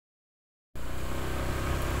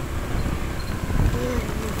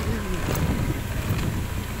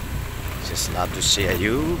just love to share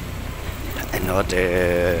you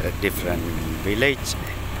another different village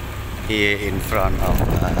here in front of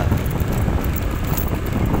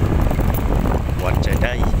Wat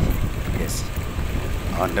Chai. Yes,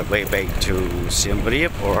 on the way back to Siem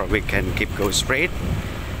Reap, or we can keep go straight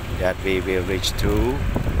that we will reach to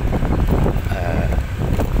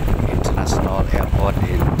International Airport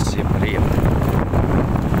in Siem Reap.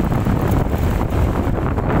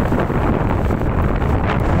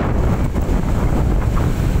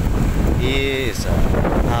 Here is a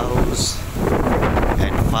house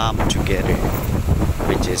and farm together,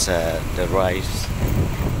 which is the rice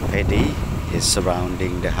paddy is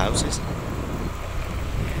surrounding the houses.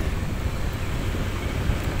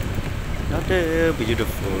 Another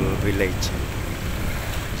beautiful village.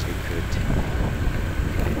 So good.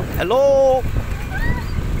 Hello.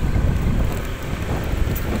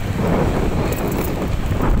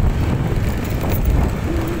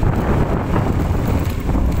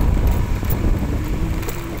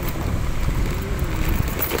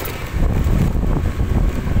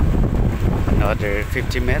 Another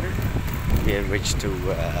 50 meters, we reach to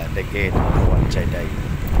the gate of Wat Chai.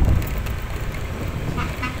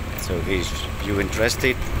 So if you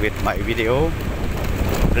interested with my video,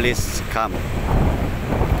 please come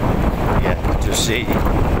here to see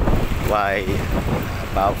why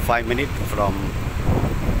about 5 minutes from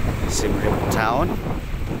Siem Reap town,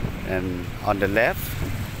 and on the left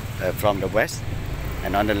from the west,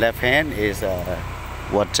 and on the left hand is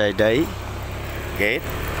Wat Chai gate,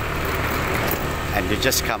 and you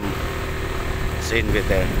just come in with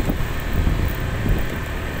there,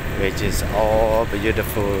 which is all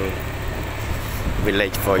beautiful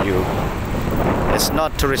village for you. It's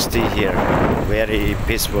not touristy here, very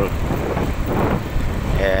peaceful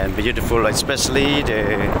and beautiful, especially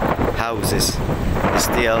the houses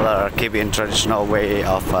still keeping traditional way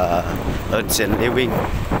of ancient living,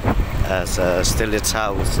 as still its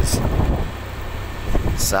houses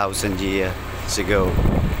 1,000 years ago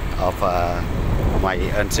of my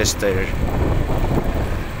ancestor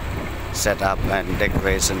set up and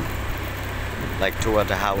decoration, like two of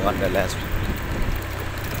the house on the left.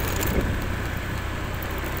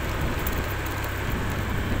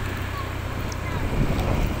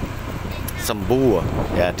 Somboo,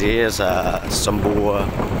 yeah, this is a somboo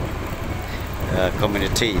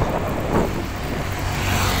community.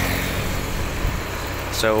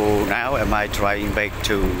 So now am I trying back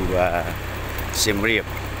to Siem Reap.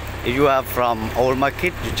 If you are from Old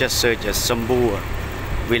Market, you just search a somboo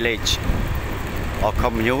village or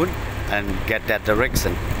commune and get that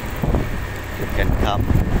direction. You can come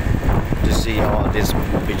to see all this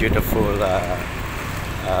beautiful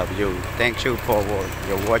view. Thank you for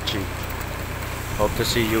your watching. Hope to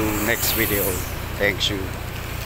see you next video. Thank you.